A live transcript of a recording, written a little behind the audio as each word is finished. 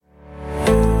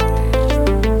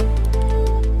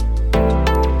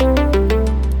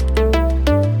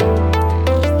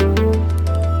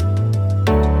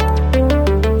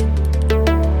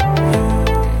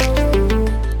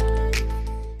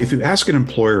ask an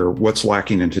employer what's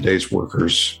lacking in today's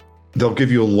workers, they'll give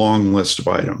you a long list of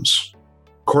items.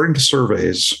 According to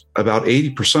surveys, about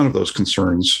 80% of those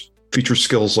concerns feature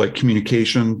skills like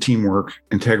communication, teamwork,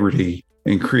 integrity,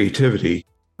 and creativity,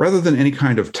 rather than any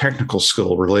kind of technical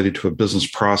skill related to a business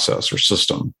process or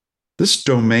system. This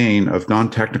domain of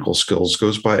non-technical skills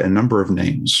goes by a number of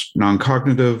names: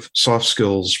 non-cognitive, soft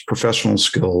skills, professional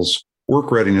skills,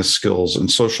 work readiness skills,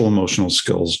 and social emotional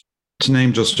skills, to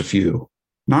name just a few.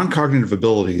 Non-cognitive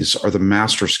abilities are the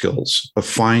master skills of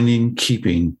finding,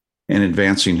 keeping, and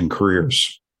advancing in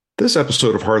careers. This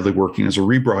episode of Hardly Working is a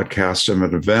rebroadcast of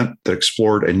an event that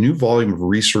explored a new volume of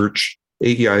research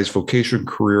AEI's Vocation,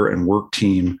 Career, and Work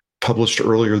team published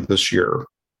earlier this year.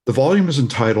 The volume is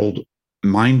entitled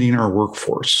Minding Our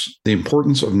Workforce: The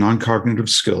Importance of Non-Cognitive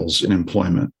Skills in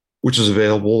Employment, which is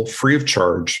available free of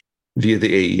charge via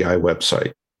the AEI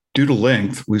website. Due to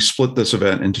length, we've split this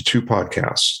event into two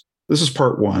podcasts. This is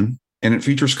part one, and it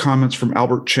features comments from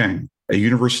Albert Cheng, a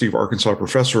University of Arkansas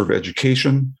professor of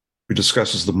education who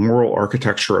discusses the moral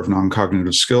architecture of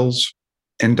non-cognitive skills,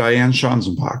 and Diane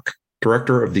Schanzenbach,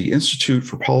 director of the Institute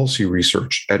for Policy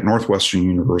Research at Northwestern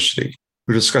University,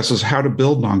 who discusses how to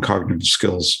build non-cognitive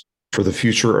skills for the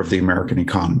future of the American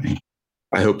economy.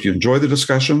 I hope you enjoy the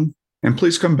discussion, and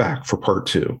please come back for part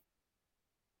two.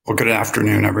 Well, good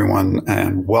afternoon, everyone,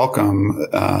 and welcome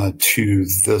to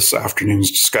this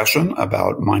afternoon's discussion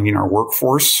about minding our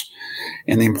workforce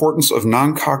and the importance of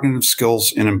non-cognitive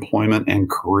skills in employment and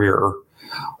career.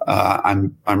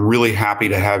 I'm really happy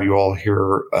to have you all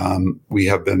here. We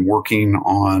have been working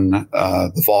on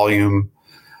the volume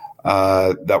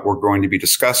that we're going to be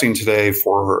discussing today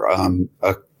for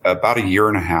about a year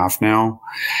and a half now.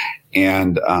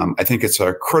 And I think it's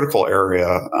a critical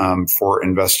area for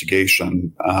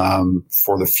investigation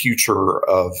for the future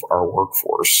of our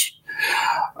workforce.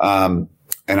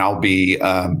 And I'll be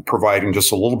providing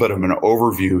just a little bit of an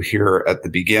overview here at the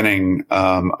beginning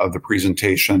of the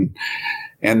presentation.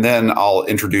 And then I'll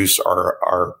introduce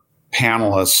our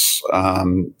panelists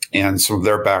and some of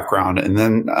their background, and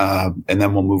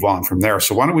then we'll move on from there.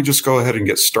 So why don't we just go ahead and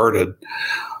get started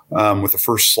with the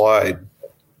first slide.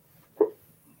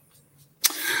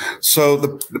 So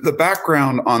the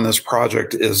background on this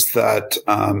project is that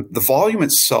the volume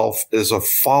itself is a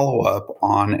follow-up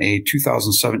on a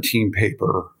 2017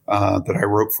 paper that I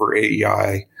wrote for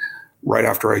AEI right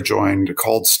after I joined,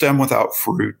 called STEM Without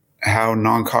Fruit: How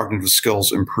Non-Cognitive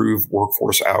Skills Improve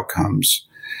Workforce Outcomes.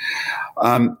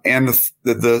 And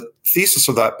the thesis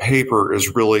of that paper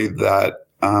is really that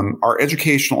our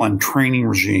educational and training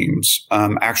regimes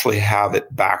actually have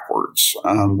it backwards.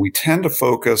 We tend to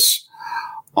focus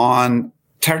on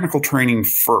technical training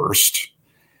first,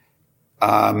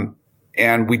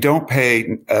 and we don't pay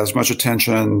as much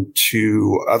attention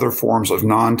to other forms of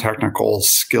non-technical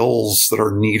skills that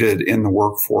are needed in the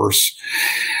workforce,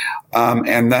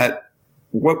 and that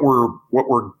what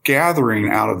we're gathering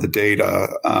out of the data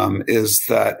is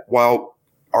that while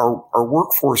our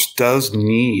workforce does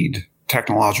need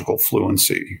technological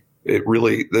fluency,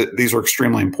 these are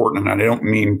extremely important, and I don't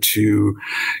mean to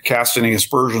cast any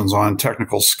aspersions on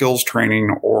technical skills training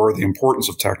or the importance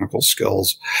of technical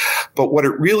skills. But what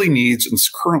it really needs and is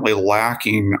currently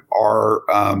lacking are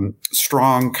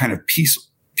strong kind of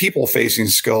people-facing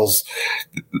skills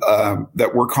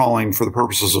that we're calling, for the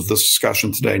purposes of this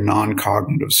discussion today,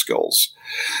 non-cognitive skills.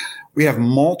 We have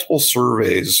multiple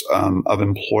surveys of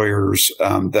employers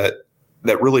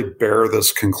that really bear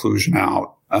this conclusion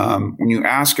out. When you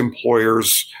ask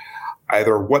employers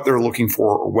either what they're looking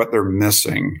for or what they're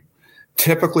missing,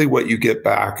 typically what you get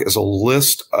back is a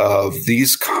list of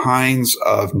these kinds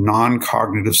of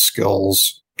non-cognitive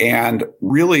skills and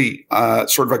really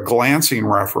sort of a glancing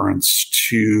reference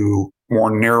to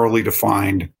more narrowly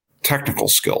defined technical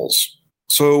skills.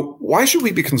 So why should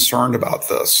we be concerned about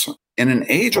this? In an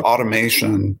age of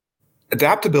automation,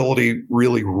 adaptability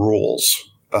really rules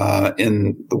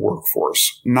in the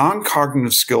workforce.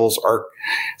 Non-cognitive skills are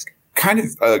kind of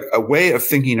a way of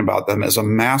thinking about them as a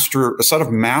set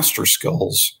of master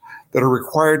skills that are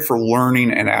required for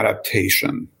learning and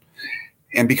adaptation.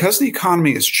 And because the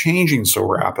economy is changing so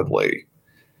rapidly,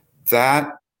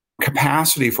 that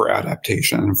capacity for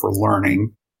adaptation and for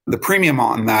learning, the premium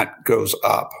on that goes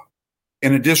up.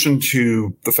 In addition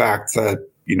to the fact that,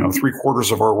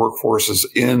 3/4 of our workforce is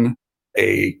in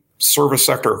a service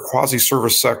sector,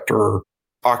 quasi-service sector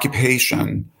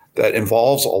occupation that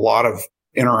involves a lot of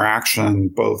interaction,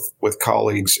 both with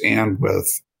colleagues and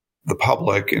with the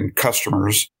public and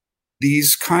customers.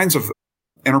 These kinds of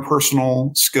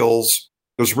interpersonal skills,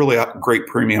 there's really a great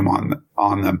premium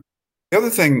on them. The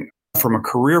other thing from a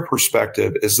career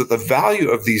perspective is that the value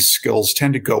of these skills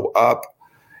tend to go up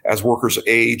as workers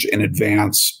age and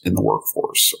advance in the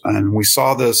workforce. And we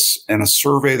saw this in a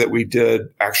survey that we did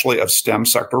actually of STEM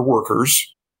sector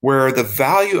workers, where the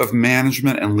value of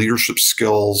management and leadership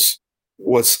skills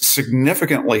was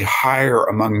significantly higher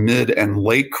among mid and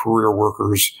late career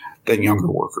workers than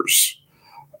younger workers.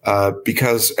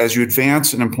 Because as you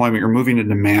advance in employment, you're moving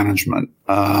into management.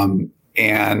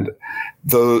 And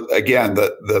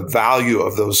the value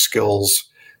of those skills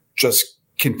just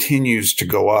continues to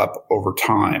go up over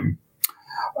time.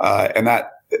 And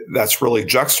that's really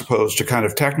juxtaposed to kind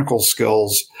of technical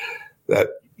skills that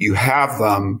you have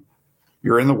them,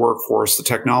 you're in the workforce, the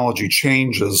technology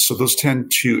changes, so those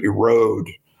tend to erode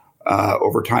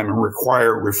over time and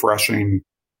require refreshing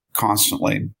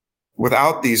constantly.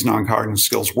 Without these non-cognitive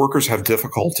skills, workers have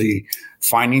difficulty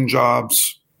finding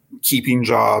jobs, keeping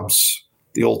jobs.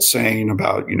 The old saying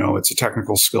about, it's a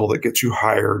technical skill that gets you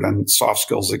hired and soft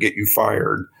skills that get you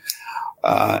fired,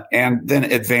 and then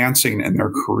advancing in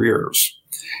their careers.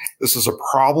 This is a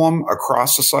problem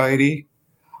across society.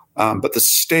 But the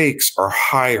stakes are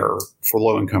higher for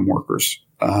low-income workers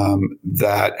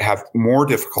that have more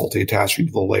difficulty attaching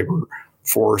to the labor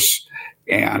force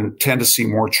and tend to see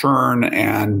more churn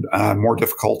and more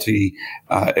difficulty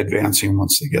advancing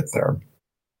once they get there.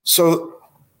 So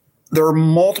there are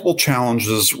multiple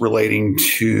challenges relating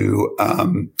to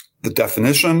the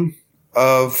definition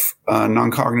of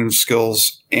non-cognitive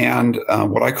skills and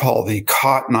what I call the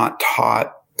caught, not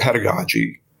taught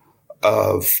pedagogy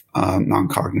of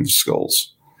non-cognitive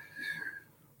skills.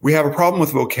 We have a problem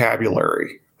with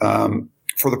vocabulary.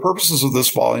 For the purposes of this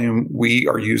volume, we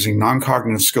are using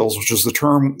non-cognitive skills, which is the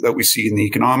term that we see in the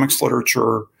economics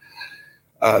literature.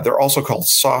 They're also called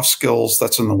soft skills.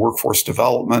 That's in the workforce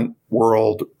development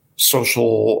world,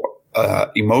 social,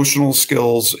 emotional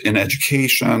skills in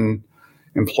education,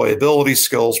 employability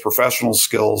skills, professional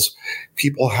skills.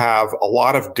 People have a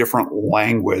lot of different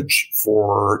language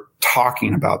for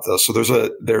talking about this. So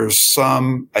there's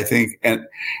some, I think,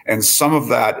 and some of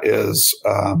that is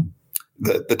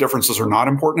the differences are not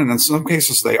important, and in some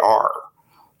cases they are.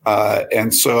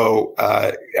 And so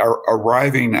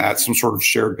arriving at some sort of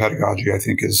shared pedagogy, I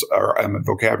think,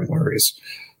 vocabulary is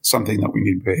something that we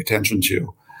need to pay attention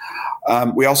to.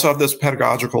 We also have this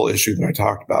pedagogical issue that I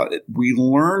talked about. We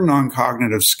learn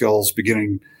non-cognitive skills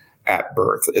beginning at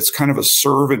birth. It's kind of a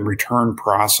serve and return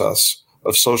process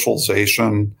of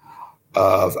socialization,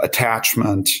 of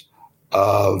attachment,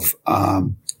 of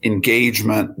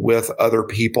engagement with other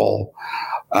people,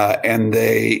 and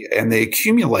they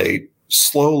accumulate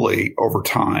slowly over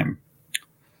time.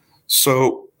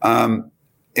 So,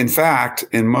 in fact,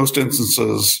 in most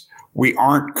instances, we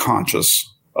aren't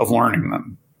conscious of learning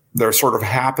them. They're sort of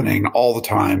happening all the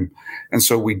time. And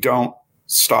so we don't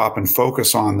stop and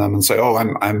focus on them and say, oh,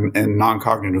 I'm in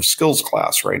non-cognitive skills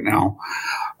class right now.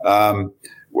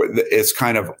 It's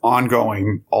kind of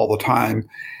ongoing all the time.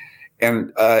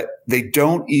 And they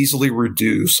don't easily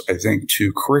reduce, I think,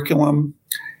 to curriculum,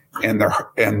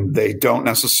 and they don't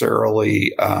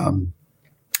necessarily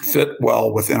fit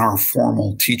well within our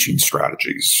formal teaching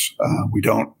strategies. We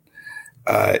don't.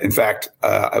 In fact,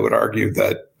 I would argue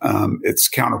that it's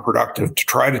counterproductive to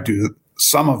try to do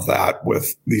some of that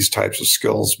with these types of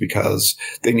skills because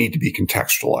they need to be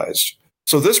contextualized.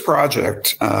 So this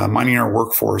project, Mining Our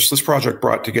Workforce, this project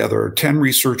brought together 10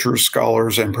 researchers,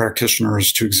 scholars, and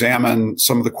practitioners to examine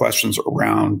some of the questions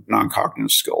around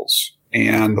non-cognitive skills.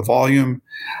 And the volume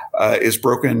is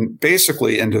broken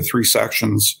basically into 3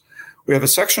 sections. We have a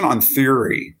section on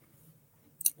theory.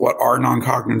 What are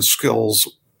non-cognitive skills?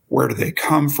 Where do they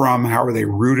come from? How are they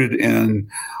rooted in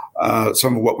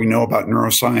some of what we know about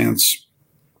neuroscience?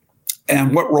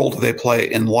 And what role do they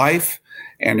play in life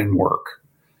and in work?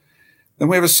 Then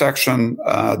we have a section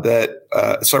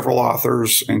that several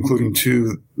authors, including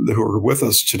 2 who are with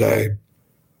us today,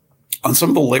 on some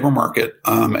of the labor market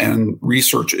and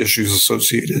research issues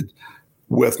associated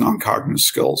with non-cognitive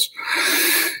skills.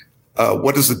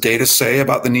 What does the data say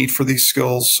about the need for these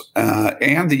skills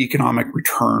and the economic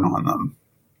return on them?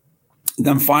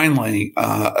 Then finally,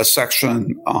 a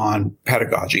section on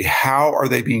pedagogy. How are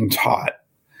they being taught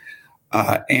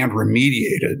and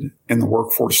remediated in the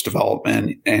workforce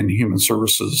development and human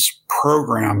services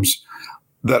programs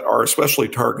that are especially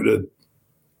targeted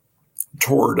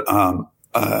toward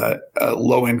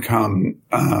low-income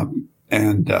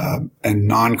and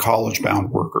non-college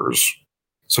bound workers?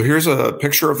 So here's a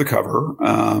picture of the cover,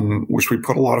 which we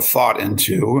put a lot of thought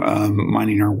into,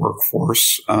 Mining Our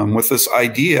Workforce, with this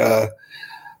idea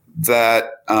that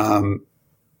when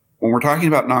we're talking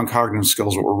about non-cognitive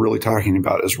skills, what we're really talking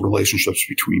about is relationships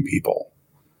between people.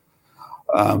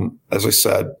 As I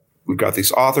said, we've got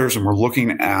these authors, and we're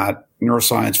looking at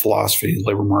neuroscience, philosophy,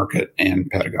 labor market, and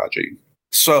pedagogy.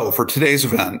 So for today's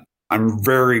event, I'm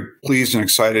very pleased and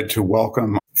excited to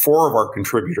welcome 4 of our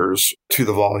contributors to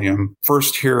the volume.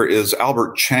 First here is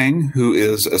Albert Cheng, who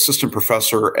is assistant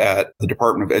professor at the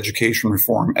Department of Education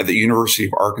Reform at the University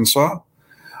of Arkansas,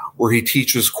 where he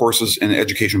teaches courses in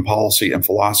education policy and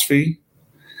philosophy.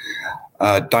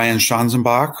 Diane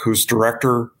Schanzenbach, who's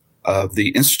director of the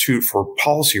Institute for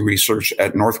Policy Research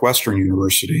at Northwestern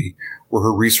University, where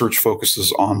her research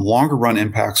focuses on longer run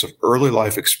impacts of early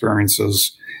life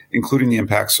experiences, including the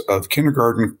impacts of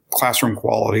kindergarten classroom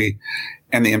quality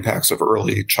and the impacts of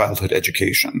early childhood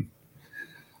education.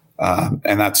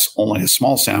 And that's only a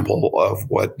small sample of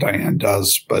what Diane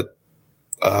does, but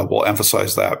we'll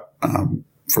emphasize that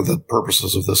for the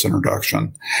purposes of this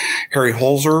introduction. Harry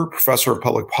Holzer, professor of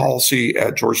public policy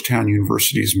at Georgetown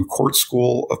University's McCourt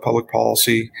School of Public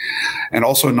Policy, and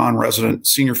also a non-resident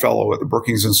senior fellow at the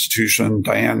Brookings Institution.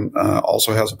 Diane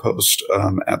also has a post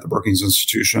at the Brookings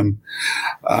Institution.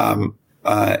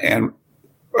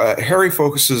 Harry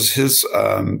focuses his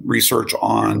research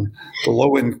on the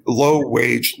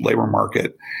low-wage labor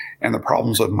market and the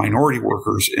problems of minority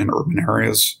workers in urban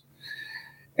areas.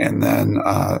 And then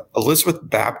Elizabeth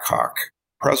Babcock,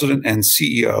 president and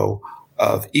CEO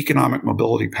of Economic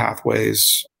Mobility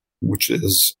Pathways, which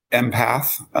is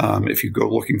EMPATH, if you go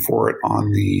looking for it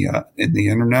on in the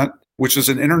internet, which is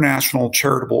an international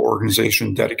charitable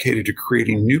organization dedicated to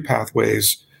creating new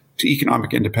pathways to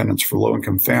economic independence for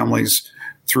low-income families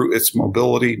through its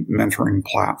mobility mentoring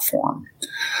platform.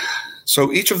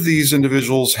 So each of these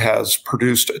individuals has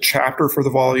produced a chapter for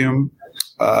the volume.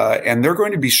 And they're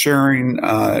going to be sharing,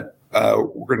 we're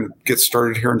going to get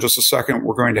started here in just a second.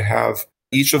 We're going to have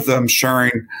each of them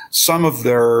sharing some of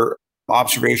their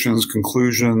observations,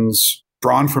 conclusions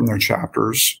drawn from their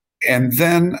chapters. And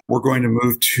then we're going to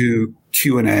move to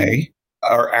Q&A,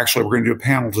 or actually we're going to do a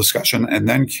panel discussion and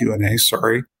then Q&A,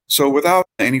 sorry. So without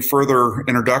any further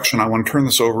introduction, I want to turn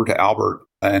this over to Albert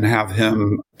and have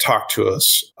him talk to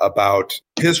us about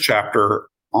his chapter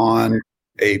on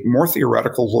a more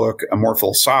theoretical look, a more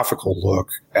philosophical look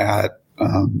at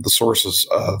the sources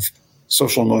of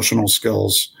social emotional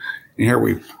skills. And here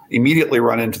we immediately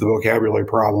run into the vocabulary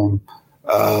problem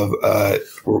of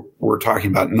we're talking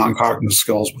about non-cognitive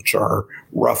skills, which are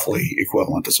roughly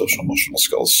equivalent to social emotional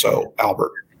skills. So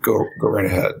Albert, go right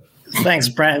ahead. Thanks,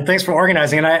 Brent. Thanks for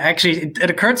organizing. And it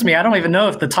occurred to me, I don't even know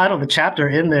if the title of the chapter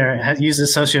in there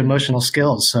uses socio-emotional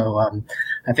skills. So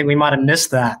I think we might have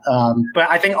missed that. But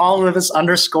I think all of this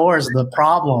underscores the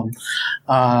problem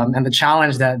and the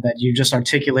challenge that you just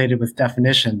articulated with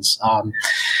definitions.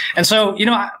 And so,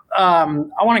 I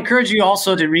want to encourage you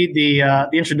also to read the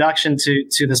introduction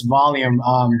to this volume.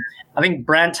 I think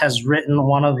Brent has written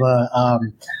one of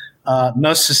the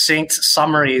most succinct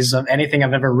summaries of anything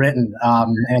I've ever written.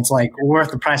 And it's like worth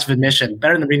the price of admission,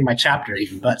 better than reading my chapter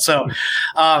even. But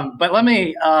let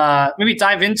me maybe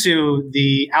dive into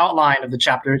the outline of the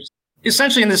chapter.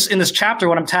 Essentially in this chapter,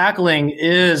 what I'm tackling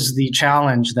is the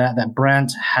challenge that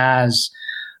Brent has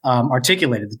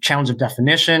articulated, the challenge of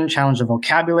definition, challenge of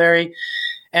vocabulary.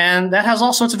 And that has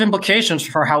all sorts of implications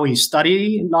for how we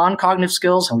study non-cognitive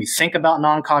skills, how we think about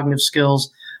non-cognitive skills,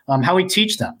 how we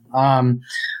teach them.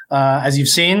 As you've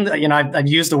seen, I've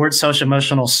used the word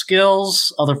socio-emotional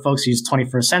skills. Other folks use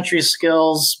 21st century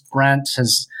skills. Brent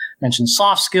has mentioned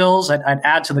soft skills. I'd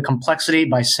add to the complexity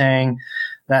by saying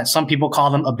that some people call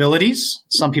them abilities,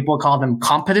 some people call them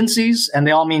competencies, and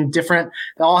they all mean different.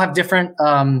 They all have different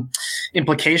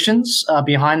implications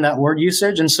behind that word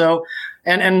usage. And so,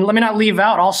 and let me not leave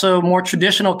out also more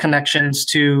traditional connections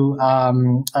to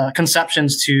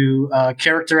conceptions to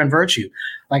character and virtue.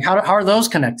 Like how are those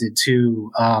connected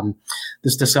to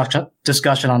this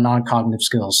discussion on non-cognitive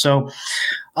skills? So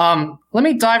let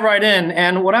me dive right in.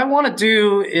 And what I want to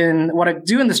do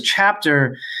in this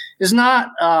chapter is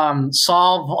not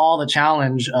solve all the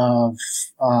challenge of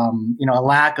a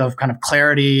lack of kind of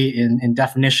clarity in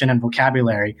definition and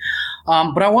vocabulary.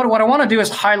 But what I want to do is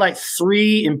highlight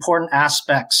 3 important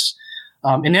aspects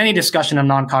in any discussion of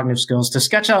non-cognitive skills to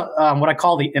sketch out what I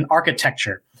call an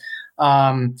architecture.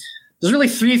 There's really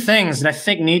 3 things that I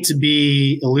think need to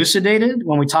be elucidated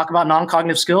when we talk about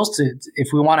non-cognitive skills if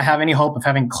we want to have any hope of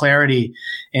having clarity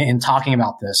in talking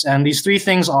about this. And these 3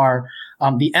 things are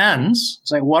the ends.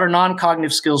 It's like, what are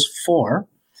non-cognitive skills for?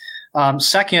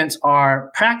 Second are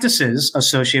practices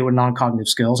associated with non-cognitive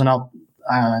skills. And I'll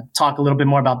talk a little bit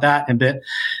more about that in a bit. And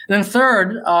then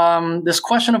third, this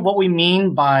question of what we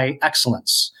mean by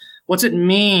excellence. What's it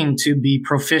mean to be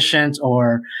proficient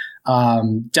or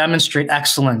demonstrate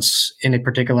excellence in a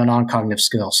particular non-cognitive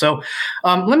skill. So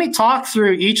let me talk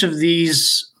through each of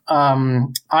these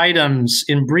items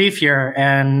in brief here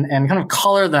and kind of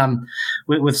color them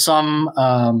with some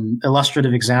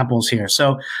illustrative examples here.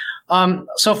 So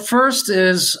first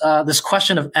is this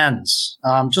question of ends.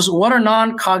 Just what are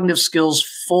non-cognitive skills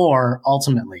for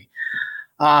ultimately?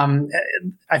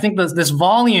 I think this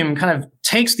volume kind of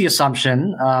takes the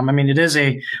assumption, it is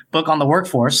a book on the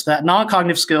workforce, that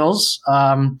non-cognitive skills,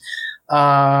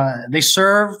 they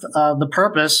serve the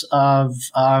purpose of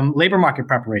labor market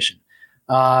preparation.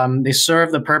 They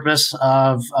serve the purpose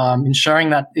of ensuring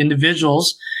that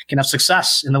individuals can have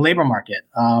success in the labor market.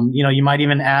 You might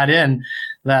even add in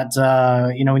that,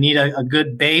 we need a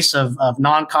good base of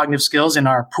non-cognitive skills in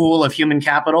our pool of human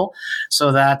capital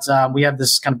so that we have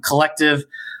this kind of collective,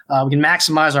 we can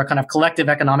maximize our kind of collective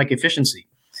economic efficiency.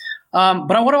 But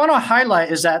what I want to highlight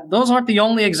is that those aren't the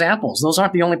only examples. Those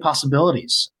aren't the only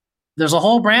possibilities. There's a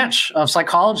whole branch of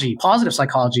psychology, positive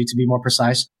psychology to be more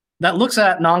precise, that looks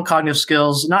at non-cognitive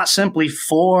skills not simply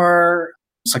for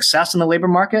success in the labor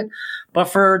market, but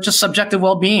for just subjective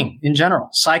well-being in general,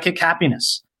 psychic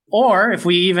happiness. Or if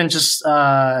we even just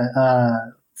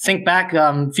think back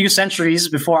a few centuries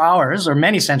before ours, or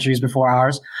many centuries before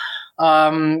ours,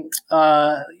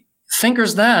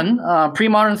 thinkers then,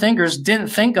 pre-modern thinkers, didn't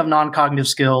think of non-cognitive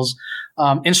skills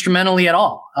instrumentally at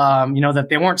all. That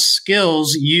they weren't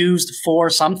skills used for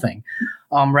something.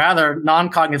 Rather,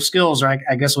 non-cognitive skills, or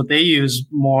I guess what they use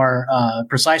more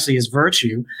precisely, is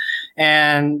virtue.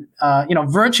 And,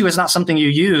 virtue is not something you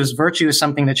use. Virtue is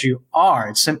something that you are.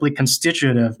 It's simply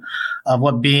constitutive of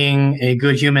what being a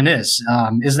good human is.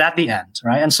 Is that the end,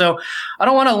 right? And so I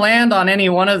don't want to land on any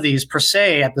one of these per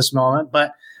se at this moment,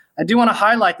 but I do want to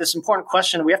highlight this important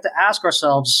question. We have to ask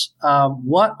ourselves,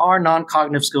 what are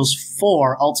non-cognitive skills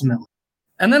for ultimately?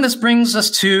 And then this brings us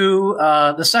to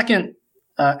the second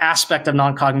aspect of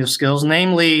non-cognitive skills,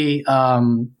 namely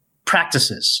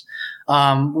practices.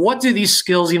 What do these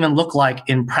skills even look like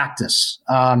in practice?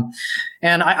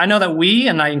 And I know that we,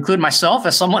 and I include myself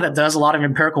as someone that does a lot of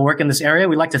empirical work in this area,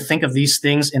 we like to think of these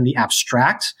things in the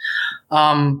abstract.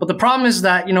 But the problem is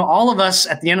that, all of us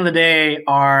at the end of the day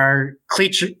are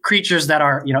creatures that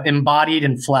are, embodied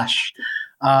in flesh.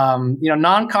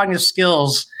 Non-cognitive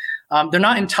skills, they're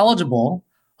not intelligible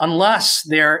unless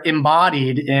they're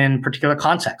embodied in particular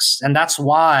contexts. And that's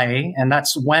why, and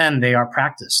that's when they are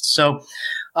practiced. So,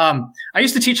 I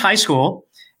used to teach high school,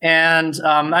 and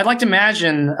I'd like to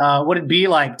imagine what it'd be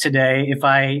like today if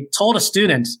I told a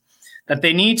student that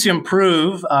they need to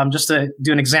improve, just to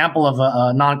do an example of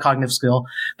a non-cognitive skill,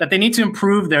 that they need to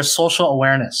improve their social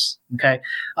awareness. Okay.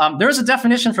 There's a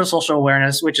definition for social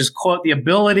awareness, which is, quote, the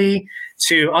ability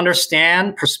to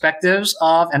understand perspectives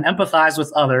of and empathize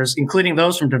with others, including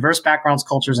those from diverse backgrounds,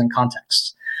 cultures, and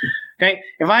contexts. Okay.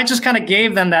 If I just kind of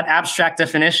gave them that abstract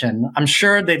definition, I'm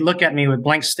sure they'd look at me with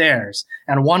blank stares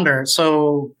and wonder,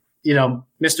 so,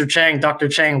 Mr. Chang, Dr.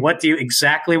 Chang, what do you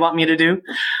exactly want me to do?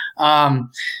 And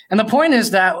the point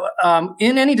is that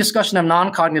in any discussion of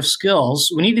non-cognitive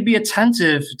skills, we need to be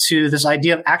attentive to this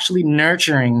idea of actually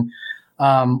nurturing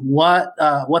what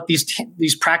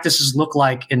these practices look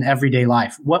like in everyday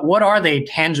life. What are they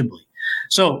tangibly?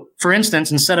 So, for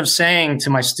instance, instead of saying to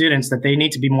my students that they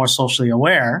need to be more socially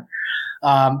aware,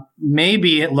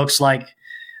 maybe it looks like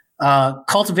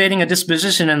cultivating a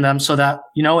disposition in them so that,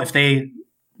 if they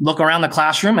look around the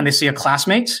classroom and they see a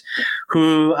classmate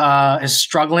who is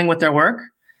struggling with their work,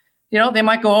 they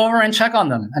might go over and check on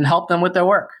them and help them with their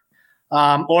work.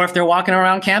 Or if they're walking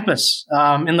around campus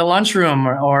in the lunchroom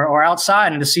or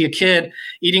outside and to see a kid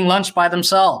eating lunch by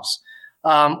themselves,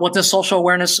 what does social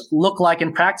awareness look like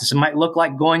in practice? It might look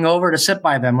like going over to sit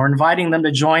by them or inviting them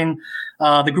to join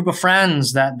the group of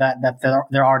friends that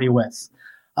they're already with.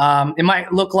 It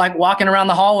might look like walking around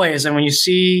the hallways, and when you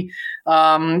see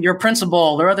your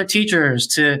principal or other teachers,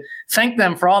 to thank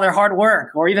them for all their hard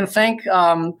work, or even thank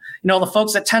the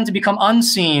folks that tend to become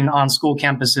unseen on school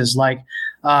campuses, like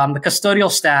the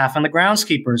custodial staff and the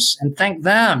groundskeepers, and thank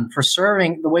them for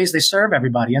serving the ways they serve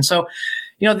everybody. And so,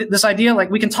 this idea, like,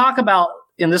 we can talk about,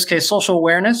 in this case, social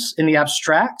awareness in the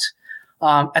abstract.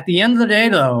 At the end of the day,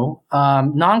 though,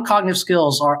 non-cognitive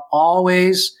skills are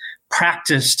always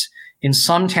practiced in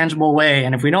some tangible way.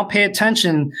 And if we don't pay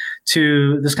attention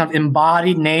to this kind of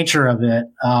embodied nature of it,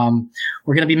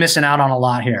 we're going to be missing out on a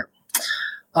lot here.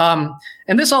 And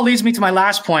this all leads me to my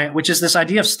last point, which is this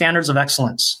idea of standards of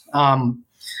excellence.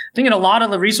 I think in a lot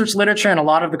of the research literature and a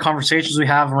lot of the conversations we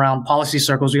have around policy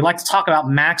circles, we like to talk about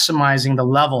maximizing the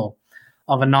level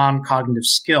of a non-cognitive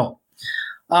skill.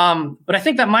 But I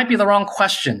think that might be the wrong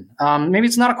question. Maybe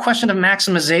it's not a question of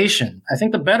maximization. I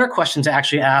think the better question to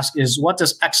actually ask is, what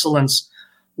does excellence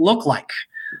look like?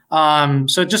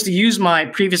 So just to use my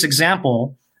previous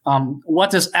example,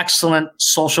 what does excellent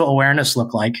social awareness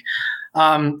look like?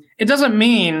 It doesn't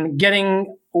mean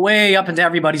getting way up into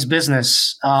everybody's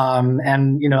business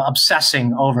and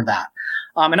obsessing over that.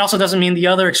 It also doesn't mean the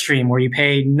other extreme where you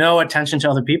pay no attention to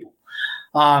other people.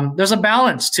 There's a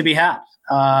balance to be had.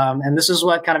 And this is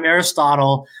what kind of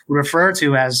Aristotle would refer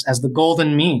to as the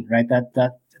golden mean, right?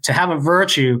 That to have a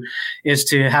virtue is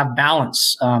to have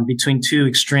balance between two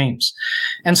extremes.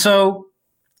 And so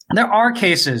there are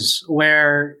cases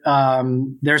where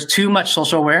there's too much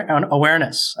social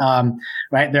awareness,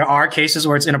 right? There are cases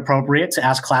where it's inappropriate to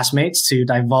ask classmates to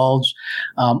divulge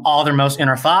all their most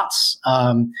inner thoughts.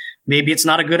 Maybe it's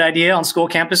not a good idea on school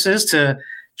campuses to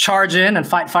charge in and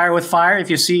fight fire with fire if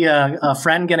you see a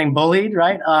friend getting bullied,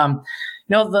 right? I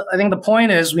think the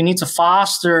point is we need to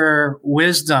foster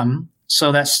wisdom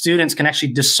so that students can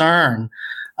actually discern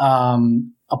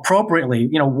appropriately,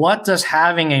 what does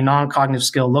having a non-cognitive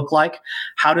skill look like?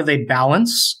 How do they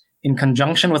balance in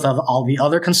conjunction with all the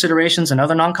other considerations and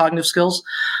other non-cognitive skills,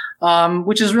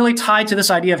 which is really tied to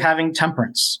this idea of having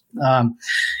temperance.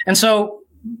 And so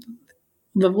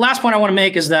the last point I want to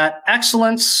make is that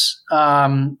excellence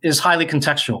is highly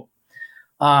contextual.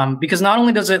 Because not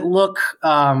only does it look,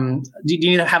 you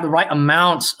need to have the right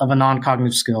amount of a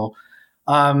non-cognitive skill,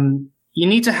 you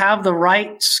need to have the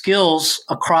right skills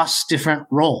across different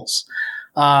roles.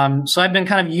 So I've been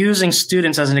kind of using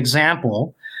students as an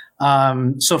example.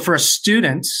 So for a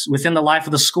student within the life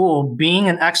of the school, being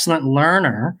an excellent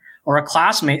learner or a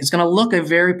classmate is going to look a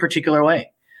very particular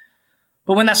way.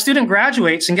 But when that student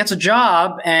graduates and gets a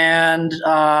job and,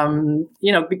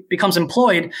 becomes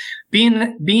employed,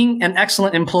 being an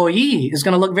excellent employee is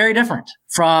going to look very different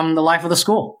from the life of the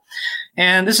school.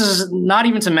 And this is not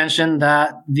even to mention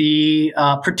that the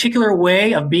particular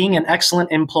way of being an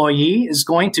excellent employee is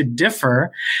going to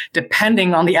differ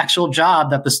depending on the actual job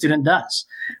that the student does,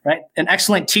 right? An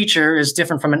excellent teacher is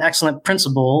different from an excellent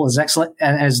principal,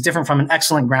 is different from an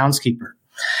excellent groundskeeper.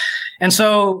 And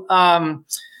so,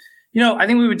 I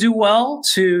think we would do well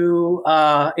to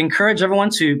encourage everyone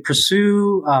to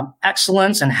pursue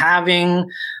excellence and having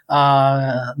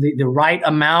the right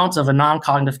amount of a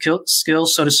non-cognitive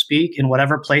skills, so to speak, in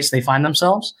whatever place they find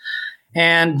themselves.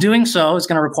 And doing so is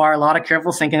going to require a lot of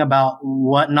careful thinking about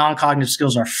what non-cognitive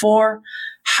skills are for,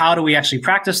 how do we actually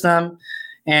practice them,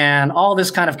 and all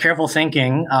this kind of careful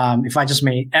thinking. If I just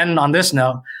may end on this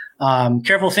note,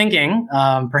 careful thinking,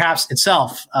 perhaps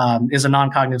itself, is a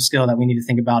non-cognitive skill that we need to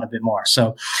think about a bit more.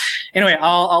 So anyway,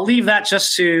 I'll leave that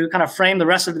just to kind of frame the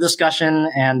rest of the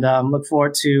discussion and look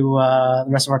forward to the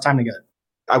rest of our time together.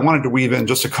 I wanted to weave in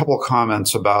just a couple of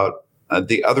comments about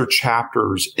the other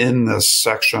chapters in this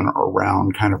section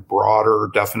around kind of broader,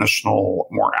 definitional,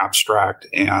 more abstract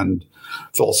and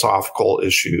philosophical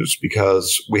issues,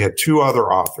 because we had two other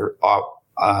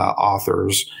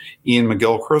authors, Ian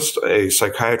McGilchrist, a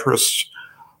psychiatrist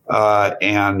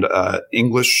and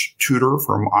English tutor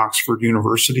from Oxford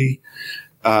University,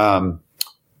 who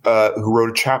wrote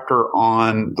a chapter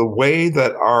on the way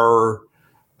that our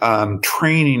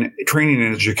training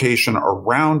and education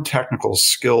around technical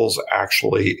skills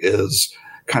actually is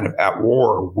kind of at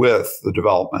war with the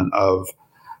development of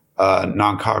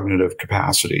non-cognitive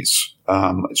capacities,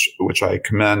 which I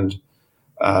commend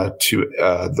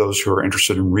to those who are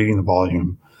interested in reading the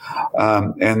volume.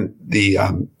 And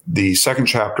the second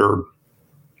chapter,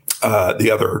 the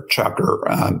other chapter,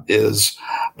 is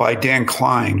by Dan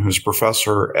Klein, who's a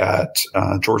professor at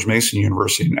George Mason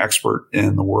University, an expert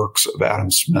in the works of Adam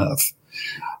Smith,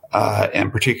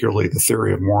 and particularly the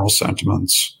theory of moral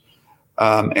sentiments.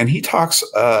 And he talks,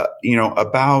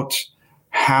 about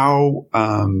how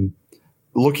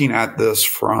looking at this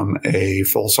from a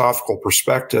philosophical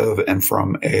perspective and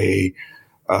from a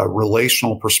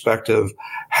relational perspective,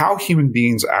 how human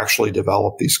beings actually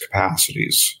develop these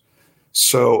capacities.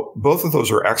 So both of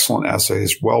those are excellent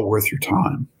essays, well worth your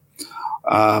time.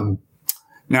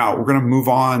 Now we're going to move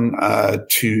on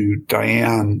to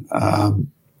Diane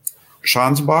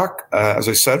Schanzenbach, as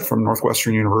I said, from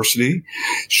Northwestern University.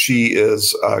 She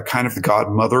is kind of the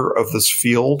godmother of this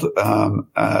field.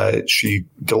 She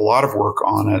did a lot of work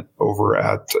on it over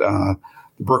at the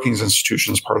Brookings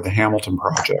Institution as part of the Hamilton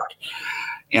Project.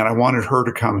 And I wanted her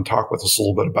to come and talk with us a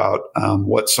little bit about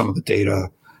what some of the data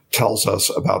tells us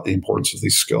about the importance of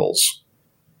these skills.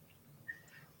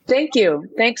 Thank you.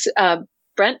 Thanks,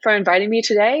 Brent, for inviting me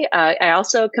today. I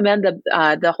also commend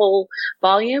the whole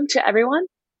volume to everyone.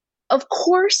 Of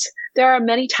course, there are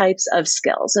many types of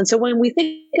skills. And so when we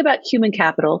think about human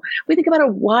capital, we think about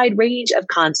a wide range of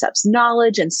concepts,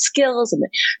 knowledge and skills, and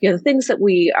the things that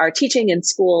we are teaching in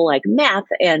school, like math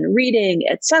and reading,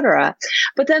 etc.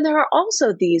 But then there are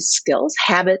also these skills,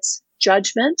 habits,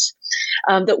 judgment,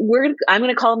 that I'm going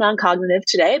to call non-cognitive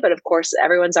today. But of course,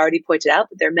 everyone's already pointed out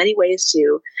that there are many ways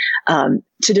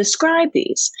to describe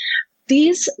these.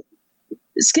 These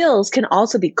skills can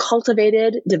also be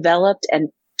cultivated, developed, and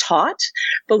taught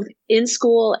both in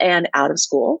school and out of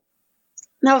school.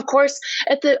 Now, of course,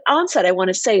 at the onset, I want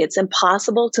to say it's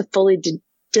impossible to fully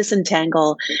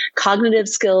disentangle cognitive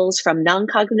skills from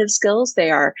non-cognitive skills. They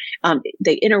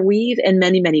interweave in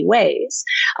many, many ways.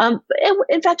 And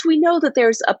in fact, we know that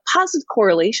there's a positive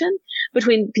correlation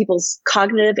between people's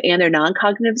cognitive and their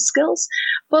non-cognitive skills.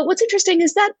 But what's interesting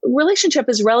is that relationship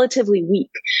is relatively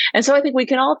weak. And so I think we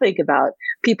can all think about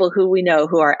people who we know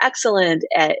who are excellent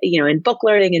at, in book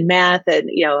learning and math and,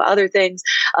 other things,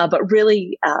 but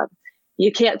really,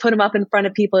 you can't put them up in front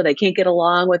of people. They can't get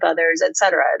along with others, et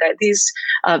cetera. These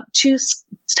two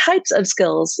types of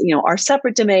skills, are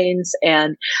separate domains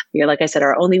and, like I said,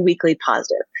 are only weakly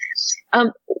positive.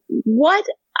 What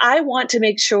I want to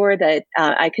make sure that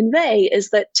I convey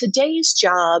is that today's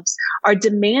jobs are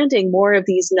demanding more of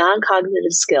these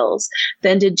non-cognitive skills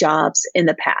than did jobs in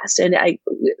the past. And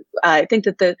I think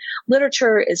that the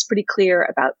literature is pretty clear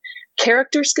about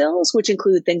character skills, which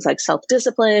include things like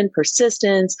self-discipline,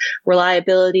 persistence,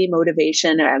 reliability,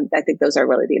 motivation. I think those are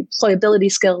really the employability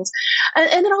skills.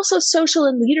 And then also social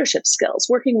and leadership skills,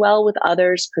 working well with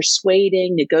others,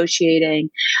 persuading, negotiating,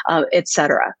 et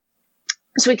cetera.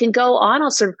 So we can go on.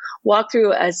 I'll sort of walk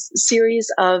through a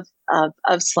series of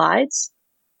slides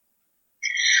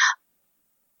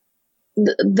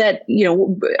that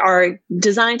are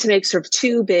designed to make sort of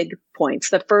two big points.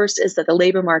 The first is that the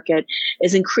labor market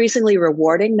is increasingly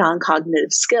rewarding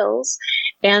non-cognitive skills,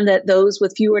 and that those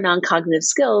with fewer non-cognitive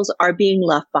skills are being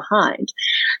left behind.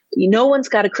 No one's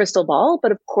got a crystal ball,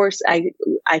 but of course, I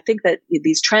think that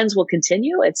these trends will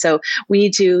continue, and so we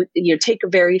need to take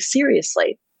very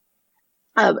seriously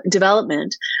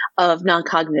development of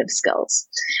non-cognitive skills.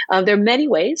 There are many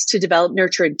ways to develop,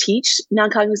 nurture, and teach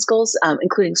non-cognitive skills,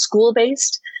 including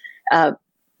school-based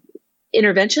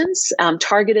interventions,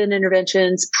 targeted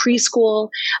interventions. Preschool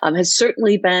has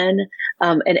certainly been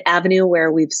an avenue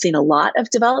where we've seen a lot of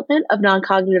development of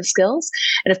non-cognitive skills.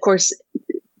 And of course,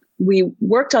 we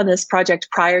worked on this project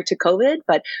prior to COVID,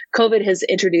 but COVID has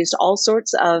introduced all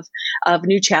sorts of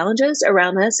new challenges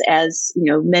around this, as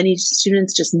many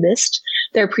students just missed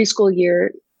their preschool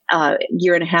year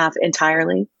and a half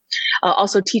entirely.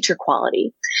 Also teacher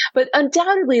quality. But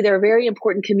undoubtedly, there are very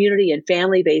important community and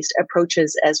family-based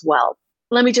approaches as well.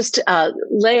 Let me just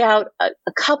lay out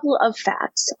a couple of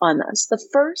facts on this. The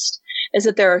first is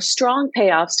that there are strong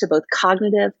payoffs to both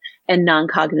cognitive and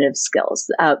non-cognitive skills.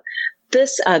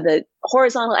 The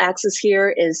horizontal axis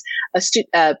here is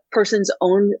a person's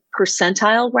own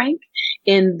percentile rank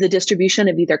in the distribution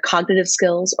of either cognitive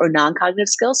skills or non-cognitive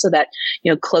skills, so that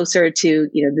closer to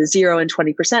the 0 and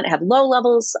 20% have low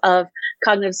levels of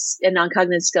cognitive and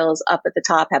non-cognitive skills. Up at the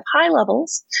top have high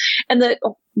levels, and the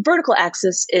vertical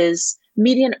axis is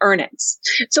median earnings.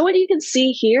 So what you can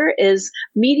see here is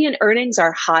median earnings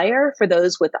are higher for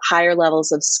those with higher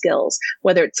levels of skills,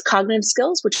 whether it's cognitive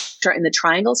skills, which are in the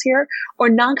triangles here, or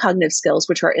non-cognitive skills,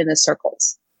 which are in the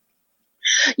circles.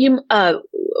 You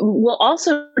will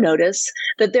also notice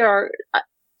that there are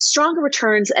stronger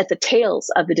returns at the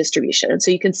tails of the distribution. And so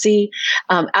you can see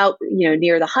out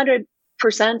near the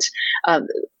 100%,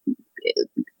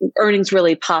 earnings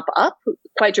really pop up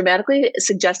quite dramatically,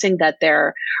 suggesting that there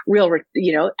are real,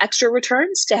 extra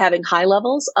returns to having high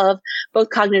levels of both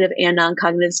cognitive and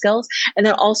non-cognitive skills. And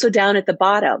then also down at the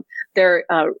bottom, there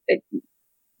are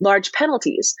large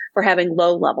penalties for having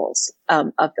low levels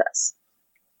of this.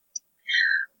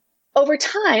 Over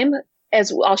time,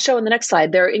 as I'll show in the next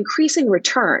slide, there are increasing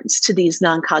returns to these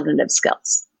non-cognitive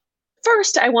skills.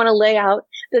 First, I want to lay out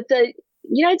that the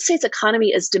United States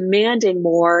economy is demanding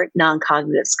more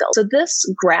non-cognitive skills. So this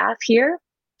graph here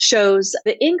shows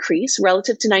the increase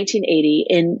relative to 1980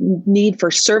 in need for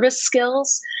service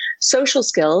skills, social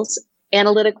skills,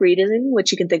 analytic reasoning,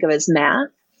 which you can think of as math,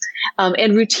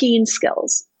 and routine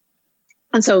skills.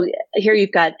 And so here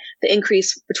you've got the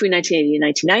increase between 1980 and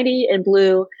 1990 in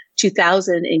blue,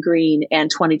 2000 in green,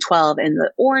 and 2012 in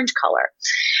the orange color.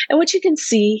 And what you can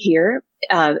see here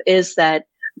is that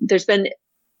there's been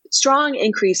strong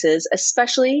increases,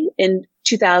 especially in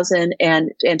 2000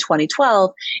 and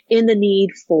 2012, in the need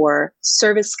for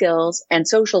service skills and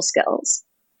social skills,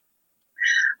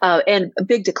 and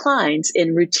big declines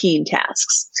in routine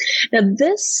tasks. Now,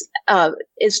 this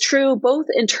is true both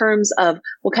in terms of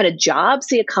what kind of jobs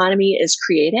the economy is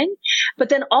creating, but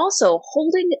then also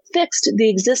holding fixed the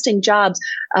existing jobs.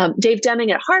 Dave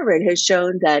Deming at Harvard has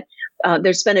shown that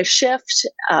there's been a shift.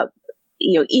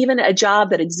 Even a job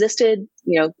that existed,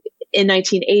 in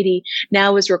 1980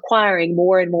 now is requiring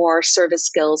more and more service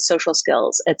skills, social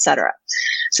skills, et cetera.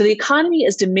 So the economy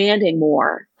is demanding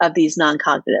more of these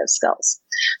non-cognitive skills.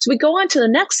 So we go on to the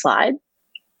next slide.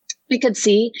 We can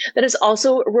see that it's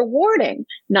also rewarding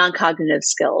non-cognitive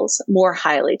skills more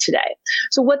highly today.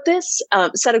 So what this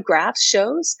set of graphs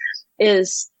shows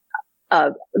is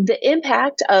the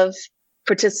impact of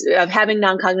having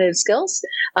non-cognitive skills.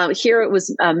 Here it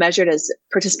was measured as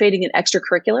participating in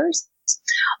extracurriculars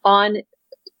on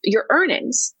your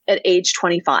earnings at age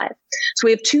 25. So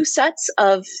we have two sets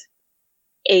of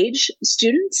age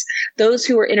students, those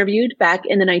who were interviewed back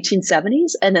in the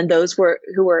 1970s, and then those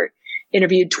who were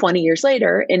interviewed 20 years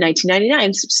later in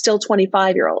 1999, still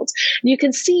 25-year-olds. And you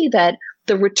can see that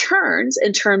the returns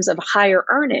in terms of higher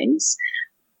earnings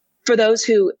for those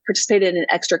who participated in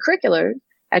extracurricular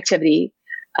activity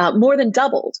more than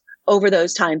doubled over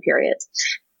those time periods.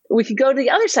 We could go to the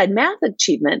other side, math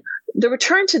achievement. The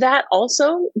return to that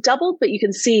also doubled, but you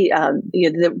can see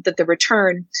that the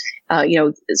return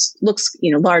looks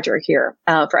larger here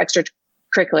for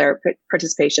extracurricular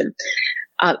participation.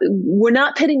 We're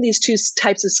not pitting these two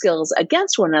types of skills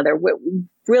against one another.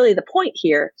 Really, the point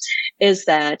here is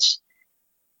that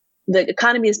the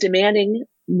economy is demanding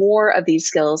more of these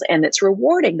skills and it's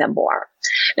rewarding them more.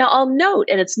 Now, I'll note,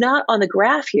 and it's not on the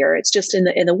graph here, it's just in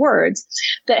the words,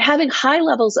 that having high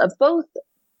levels of both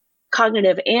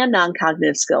cognitive and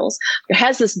non-cognitive skills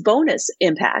has this bonus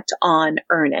impact on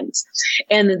earnings.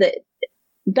 And the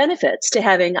benefits to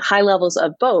having high levels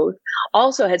of both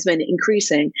also has been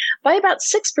increasing by about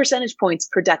 6 percentage points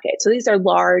per decade. So these are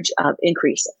large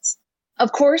increases.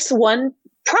 Of course, one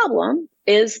problem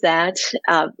is that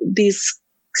these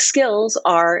skills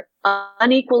are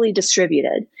unequally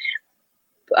distributed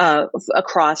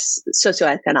across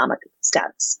socioeconomic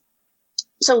status.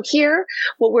 So here,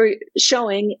 what we're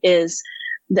showing is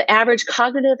the average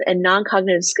cognitive and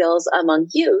non-cognitive skills among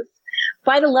youth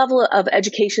by the level of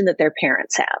education that their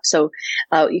parents have. So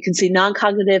you can see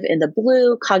non-cognitive in the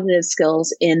blue, cognitive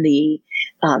skills in the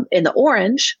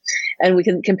orange, and we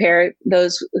can compare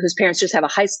those whose parents just have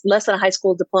less than a high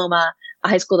school diploma,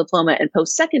 and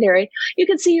post-secondary. You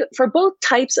can see for both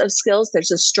types of skills, there's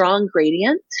a strong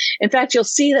gradient. In fact, you'll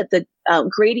see that the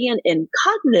gradient in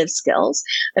cognitive skills,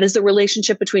 that is the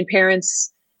relationship between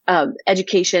parents'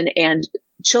 education and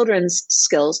children's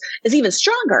skills, is even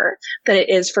stronger than it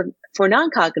is for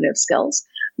non-cognitive skills.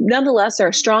 Nonetheless, there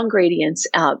are strong gradients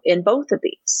in both of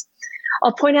these.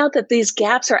 I'll point out that these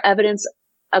gaps are evidence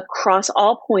across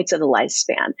all points of the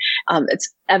lifespan.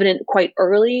 It's evident quite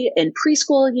early in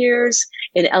preschool years,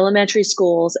 in elementary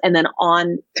schools, and then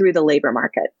on through the labor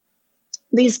market.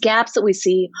 These gaps that we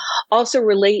see also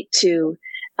relate to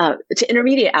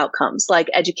intermediate outcomes like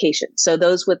education. So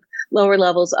those with lower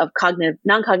levels of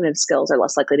non-cognitive skills are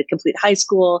less likely to complete high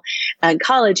school and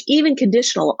college, even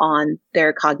conditional on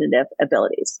their cognitive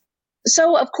abilities.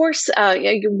 So, of course,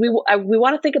 we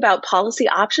want to think about policy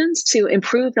options to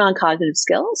improve non-cognitive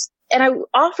skills. And I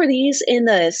offer these in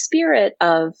the spirit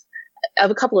of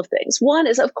a couple of things. One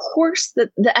is, of course, that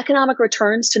the economic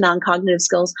returns to non-cognitive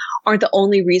skills aren't the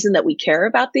only reason that we care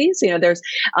about these. It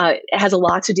has a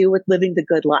lot to do with living the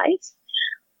good life.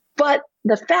 But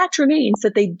the fact remains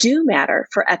that they do matter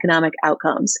for economic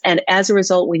outcomes. And as a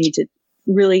result, we need to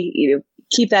really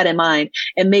keep that in mind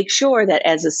and make sure that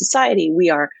as a society, we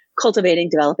are cultivating,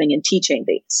 developing, and teaching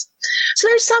these. So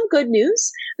there's some good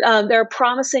news. There are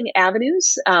promising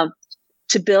avenues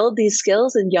to build these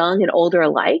skills in young and older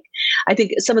alike. I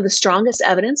think some of the strongest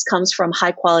evidence comes from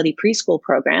high quality preschool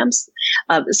programs.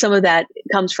 Some of that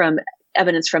comes from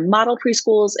evidence from model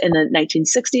preschools in the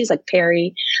 1960s, like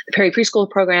the Perry Preschool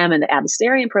Program and the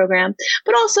Abecedarian Program,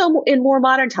 but also in more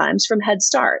modern times from Head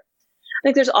Start. I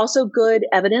think there's also good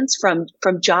evidence from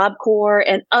Job Corps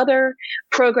and other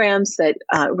programs that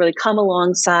really come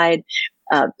alongside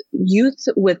youth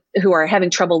who are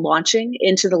having trouble launching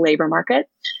into the labor market.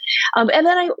 And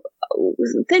then I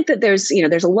think that there's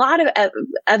a lot of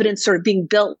evidence sort of being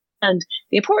built and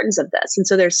the importance of this. And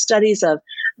so there's studies of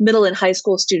middle and high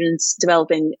school students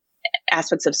developing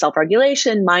aspects of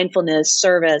self-regulation, mindfulness,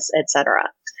 service, etc.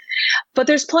 But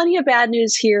there's plenty of bad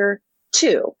news here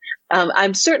too.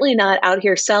 I'm certainly not out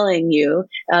here selling you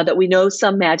that we know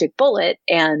some magic bullet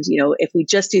and, if we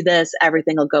just do this,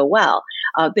 everything will go well.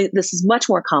 This is much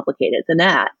more complicated than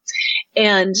that.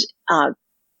 And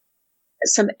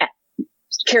some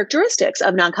characteristics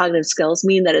of non-cognitive skills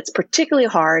mean that it's particularly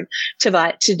hard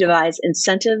to devise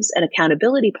incentives and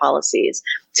accountability policies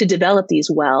to develop these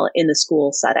well in the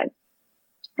school setting.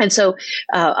 And so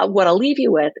what I'll leave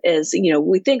you with is,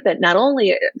 we think that not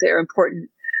only there are important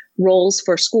roles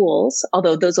for schools,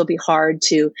 although those will be hard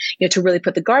to really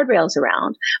put the guardrails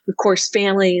around. Of course,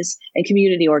 families and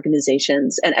community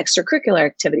organizations and extracurricular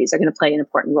activities are going to play an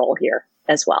important role here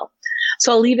as well.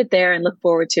 So I'll leave it there and look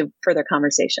forward to further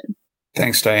conversation.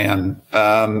 Thanks, Diane.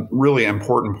 Really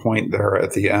important point there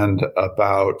at the end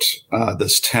about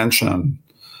this tension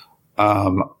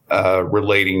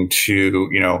relating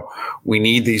to, we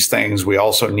need these things. We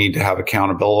also need to have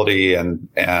accountability and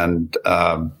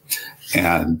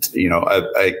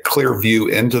a clear view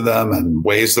into them and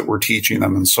ways that we're teaching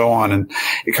them and so on. And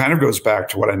it kind of goes back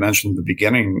to what I mentioned at the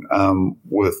beginning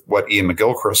with what Iain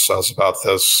McGilchrist says about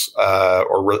this,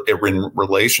 or in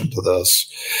relation to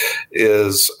this,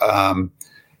 is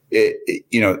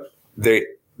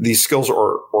these skills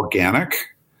are organic,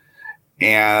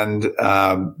 and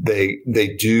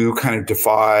they do kind of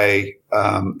defy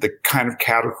the kind of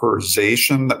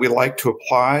categorization that we like to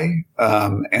apply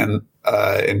and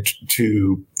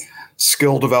to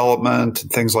skill development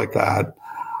and things like that,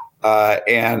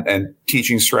 and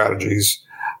teaching strategies.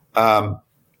 And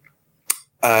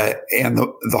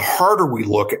the harder we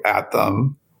look at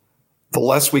them, the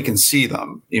less we can see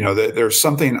them. There's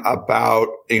something about,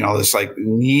 this like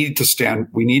we need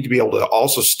to be able to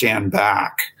also stand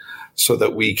back so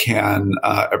that we can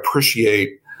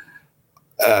appreciate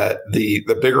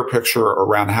the bigger picture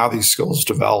around how these skills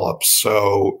develop.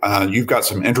 So you've got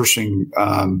some interesting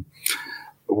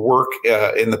work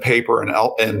in the paper and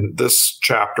in this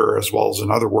chapter, as well as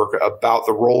another work about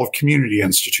the role of community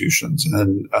institutions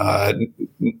and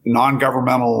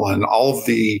non-governmental and all of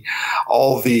the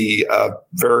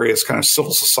various kind of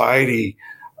civil society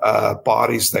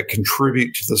bodies that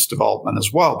contribute to this development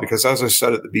as well. Because as I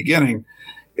said at the beginning,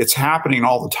 it's happening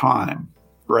all the time.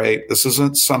 Right? This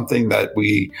isn't something that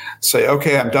we say,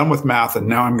 okay, I'm done with math and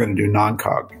now I'm going to do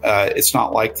non-cog. It's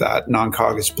not like that.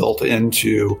 Non-cog is built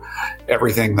into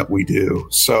everything that we do.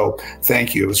 So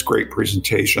thank you. It was a great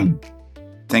presentation.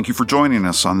 Thank you for joining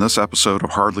us on this episode of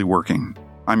Hardly Working.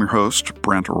 I'm your host,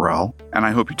 Brent Orrell, and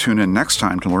I hope you tune in next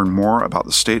time to learn more about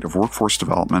the state of workforce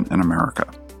development in America.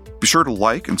 Be sure to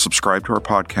like and subscribe to our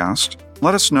podcast.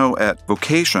 Let us know at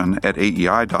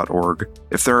vocation@aei.org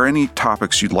if there are any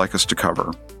topics you'd like us to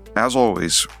cover. As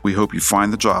always, we hope you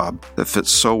find the job that fits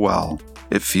so well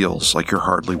it feels like you're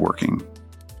hardly working.